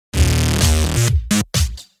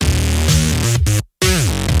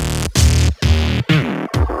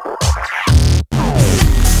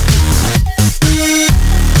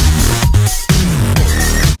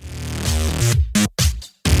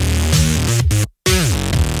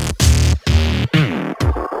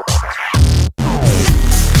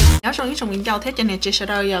mình giao thế cho nên chỉ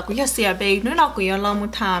shadow giờ cũng như CiaraBabe nữa nó cũng như là một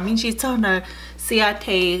thằng mình chỉ cho là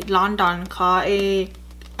CIAT'E London có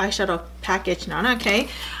eyeshadow package nó ok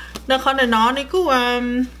nó còn là nó này cũng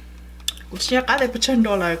chia cả để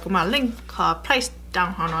 $100 cũng mà link có price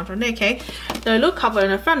down họ nó cho nên ok rồi lúc cover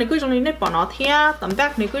nó front này cũng trong này bỏ nó thia tấm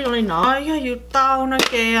back này cũng trong này nó yêu tao nó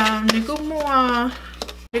cái này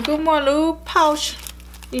cũng mua lúc pouch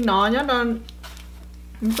đi nó nhớ là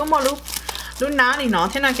mình cũng mua lúc ná thì nó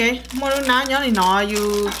thế nào cái mua lúc ná nhớ thì nó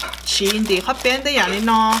yêu chỉ thì hấp bên tới dạng này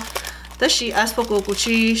nó tới chỉ as for của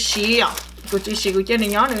chị chỉ à của chị chỉ của chị này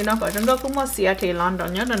nhớ nữa nó phải trong đó cũng mua CIAT'E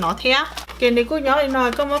London nhớ là nó thế cái này cũng nhớ thì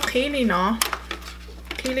nó có mua khí này nó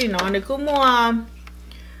này cũng mua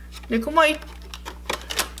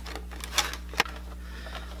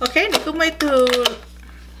ok này cũng mua từ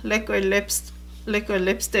liquid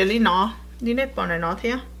lipstick này nó đi nét bọn này nó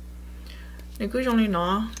thế này cứ trong này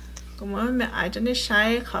nó cũng mới mẹ ai cho nên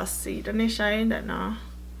sai khó xì cho nên sai để nó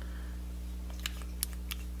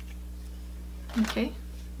ok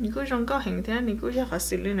mình cứ trong có hình thế mình cứ cho khó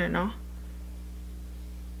xì lên này nó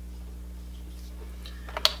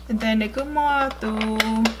and then này cứ mua từ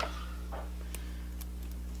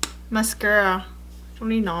mascara trong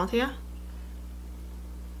này nó thế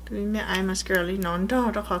tụi mẹ ai mascara này nó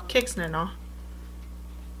đó khó kicks này nó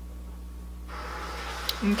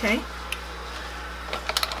ok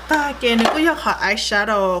ta cái này cũng có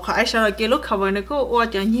eyeshadow cái lúc cover này cũng qua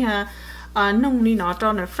cho nhà nông đi nó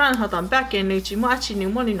cho này front hoặc tầm back cái này chỉ mua chỉ nếu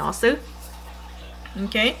mua đi nó xứ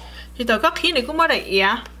ok thì tôi có khí này cũng mua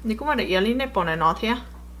để lên này bỏ này nó thế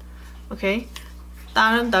ok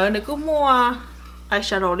ta nên tới này cũng mua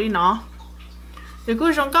eyeshadow đi nó thì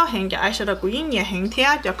cũng trong có hình cái eyeshadow cũng những nhà hình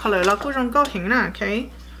thế cho color là cũng trong có hình nè ok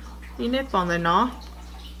lên này bỏ này nó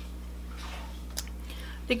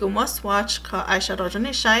thì cũng muốn swatch có eyeshadow cho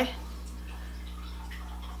nên sai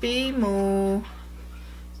bí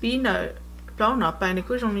nợ đó nó bài này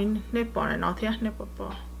cứ trong này nếp bỏ này nó thế nếp bỏ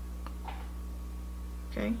ok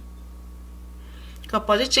có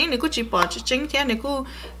bỏ cái chính này cứ chỉ bỏ cái chính thế này cứ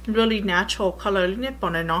really natural color nếp bỏ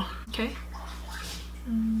này nó ok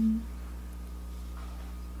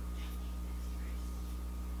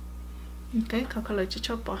ok có color chỉ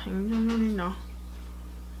cho bỏ hình trong này nó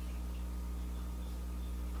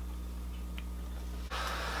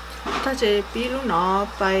ta chỉ biết lúc nó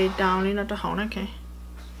bay down lên nó cho hỏng ok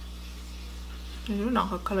lúc nó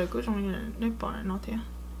có color cứ trong này để bỏ lại nó thế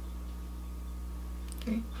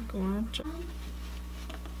ok cũng chọn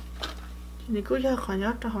thì cứ ra khỏi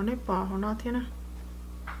nhớ cho họ để bỏ họ nó thế nè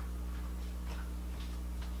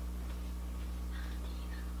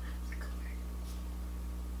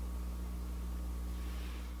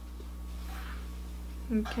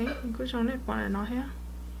ok cứ trong để bỏ lại nó thế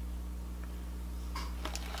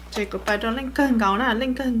chị có bài đó lên cân gạo nè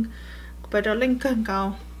bài đó lên cân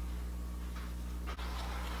gạo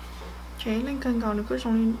chế lên cân gạo nó cứ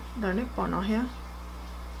trong đó nó bỏ nó hết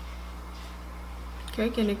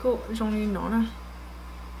cái này cứ trong nó nè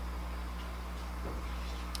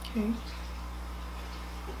ok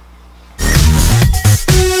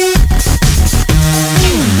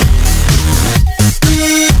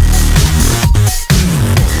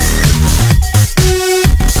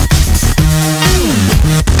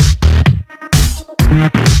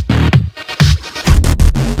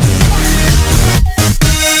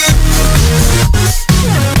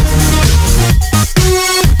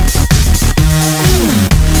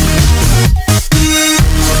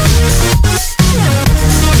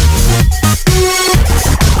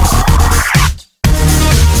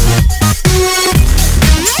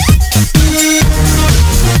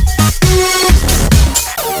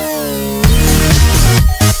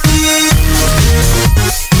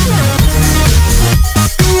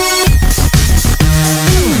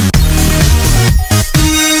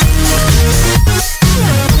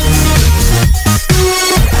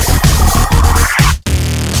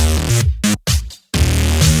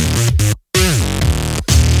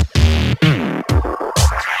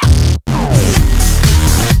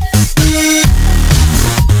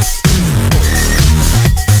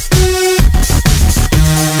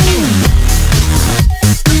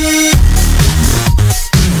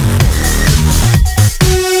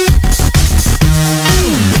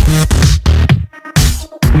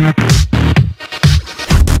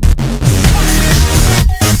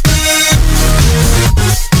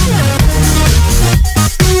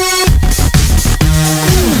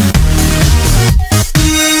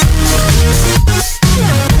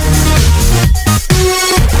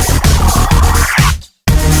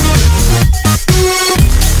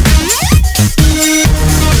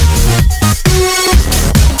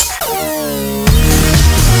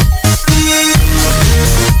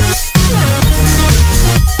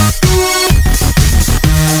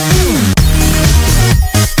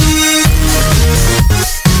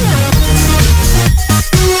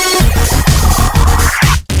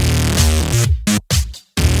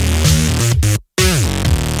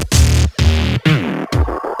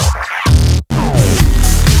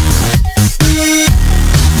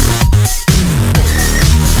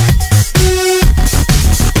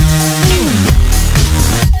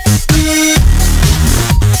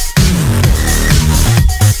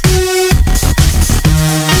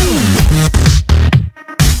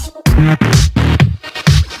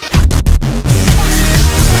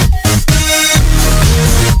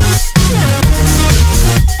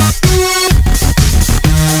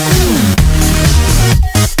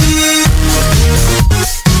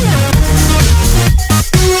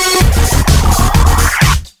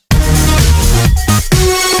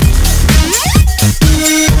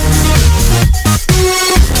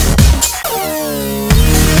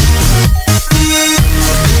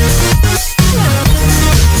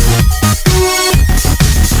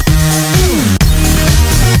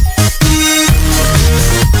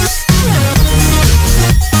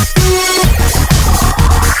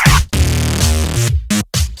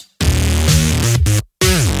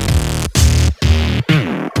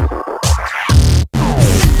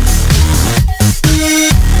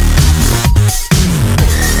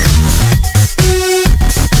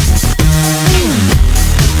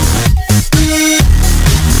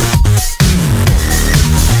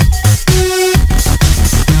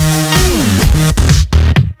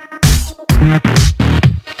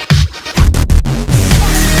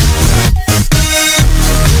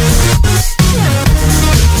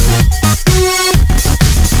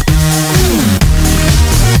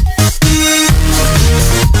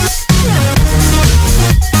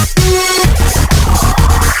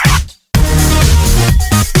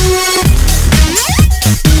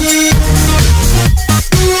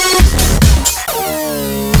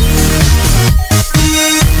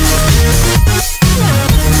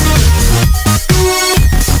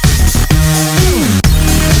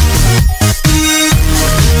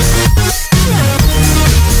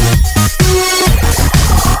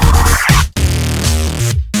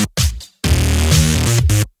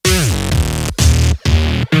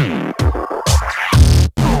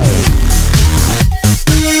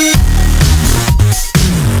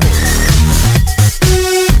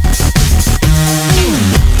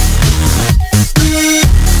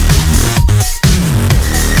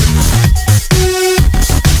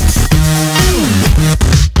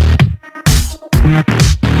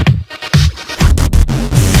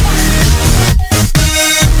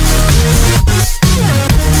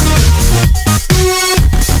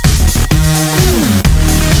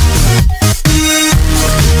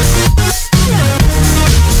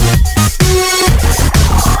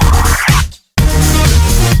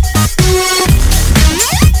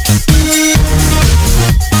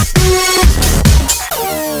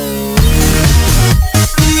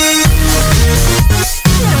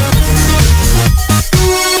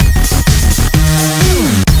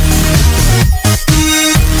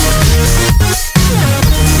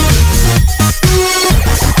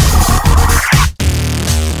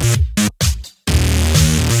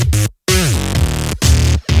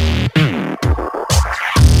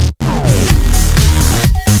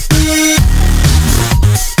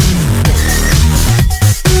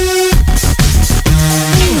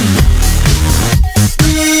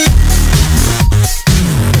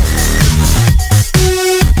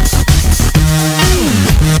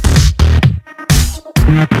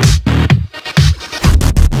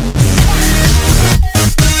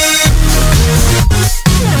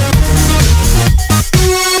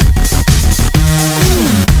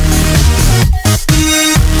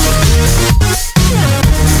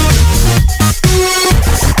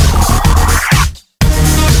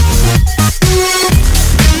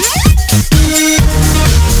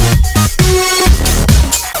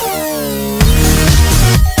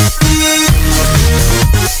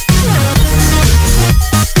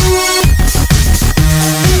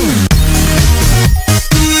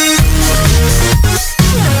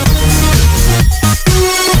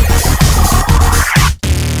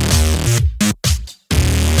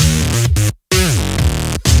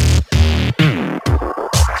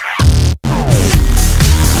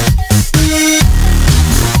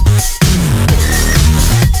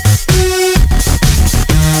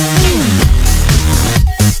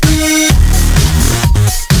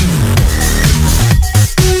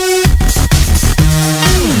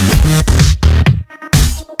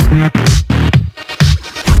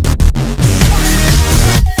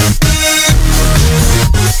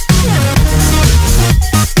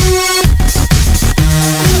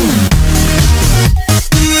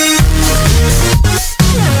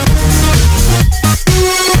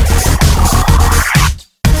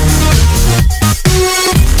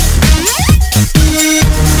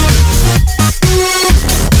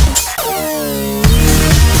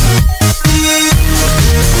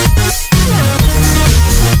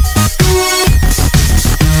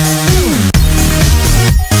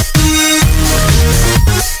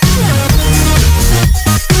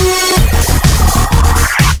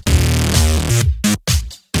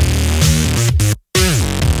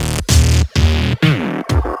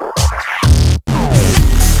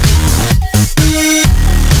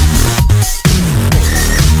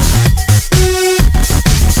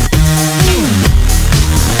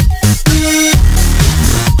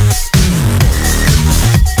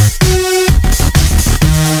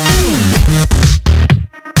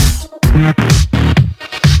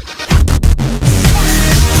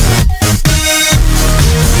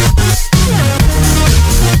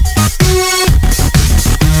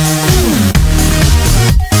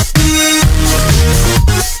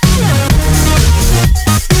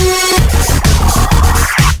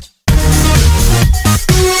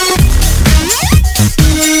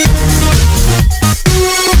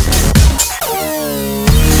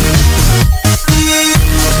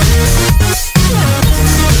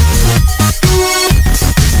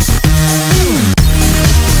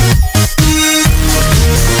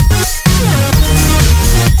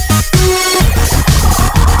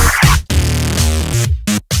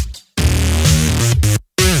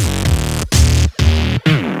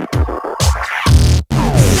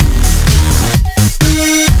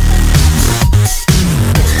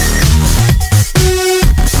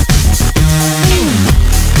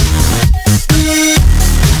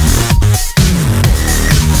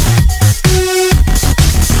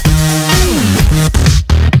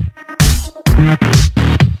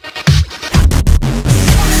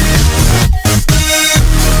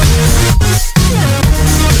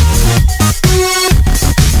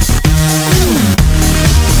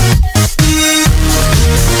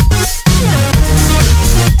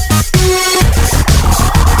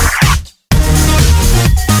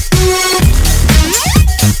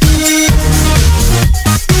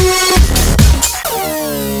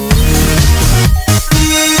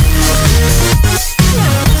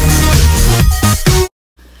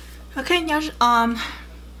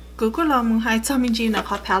Google là mùng hai trăm mình chỉ là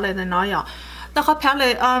khó palette để nói à, nó khó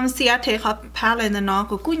palette CIAT'E khó palette để nói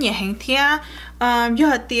của cú nhẹ hàng thia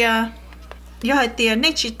giờ tiền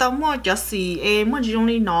này chỉ tao mua cho xì em mua dùng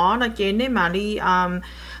đi nó là cái này mà đi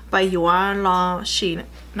bây giờ là xì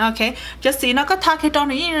nó ok cho xì nó có thà cái đó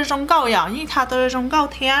này trong câu vậy như thà tôi trong câu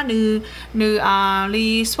thia nữ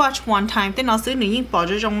đi swatch one time tên nó xứ nữ như bỏ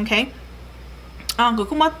trong ok của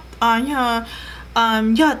cũng mất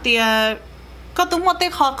giờ tiền có đúng một cái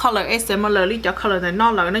color SML đi cho color này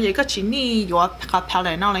nó là nó vậy có chỉ ni vừa khó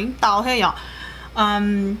palette nó lấy tao thế vậy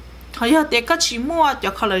họ giờ thì có chỉ mua cho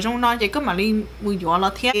color trong nó vậy có mà đi mua vừa là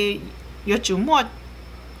thế giờ chủ mua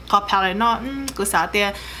khó palette nó cứ sao thì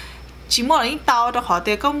chỉ mua lấy tao đó họ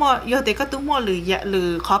thì có mua giờ thì có đúng mua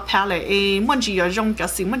lười khó palette mua chỉ giờ trong cho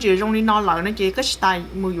xí mua chỉ trong đi nó là nó vậy có style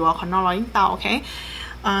mua vừa họ nó lấy tao ok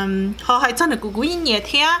họ hay chân là cũng nhẹ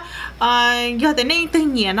thế giờ thế này tự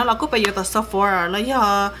nhiên nó là cũng bây giờ tại Sephora là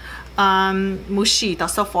giờ mua xì tại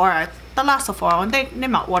Sephora tại là Sephora đây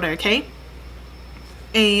nên mặc order ok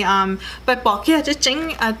bây bỏ kia chứ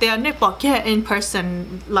chính để nên bỏ kia in person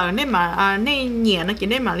là nên mà nên nhẹ nó chỉ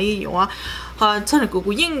nên mà đi rồi họ chân là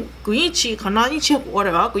cũng chỉ họ nói những chiếc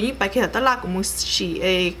order đó cũng bây kia tại là cũng mua xì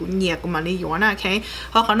cũng nhẹ cũng mà đi rồi nè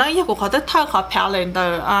ok họ nói giờ cũng họ tất thao họ palette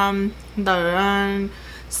từ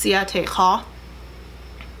CIAT'E khó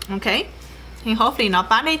ok thì hopefully nó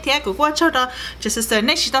bán đây thế của qua cho đó just say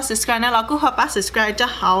next to subscribe nó là cứ họ bắt subscribe cho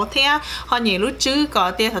họ thế họ nhảy lúc chứ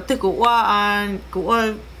có tiền thật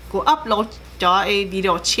của upload cho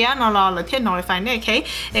video chia nó là thế nó phải này ok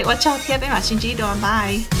để qua cho thế với mà xin chỉ đồ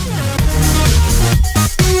bye